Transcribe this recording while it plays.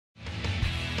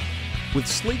With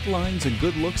sleek lines and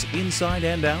good looks inside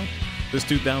and out, this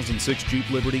 2006 Jeep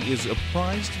Liberty is a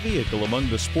prized vehicle among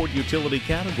the sport utility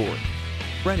category.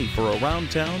 Ready for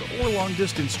around town or long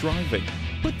distance driving.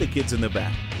 Put the kids in the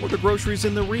back or the groceries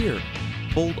in the rear.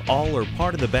 Fold all or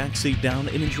part of the back seat down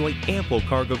and enjoy ample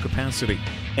cargo capacity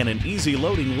and an easy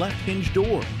loading left hinge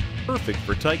door. Perfect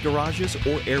for tight garages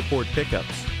or airport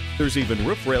pickups. There's even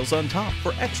roof rails on top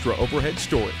for extra overhead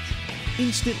storage.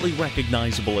 Instantly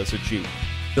recognizable as a Jeep,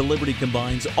 the Liberty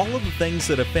combines all of the things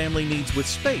that a family needs with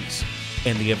space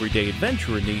and the everyday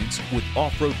adventurer needs with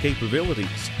off-road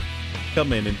capabilities.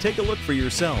 Come in and take a look for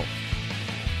yourself.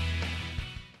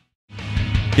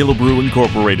 Killebrew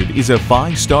Incorporated is a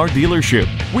 5-star dealership.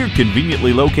 We're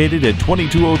conveniently located at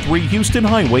 2203 Houston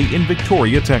Highway in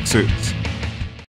Victoria, Texas.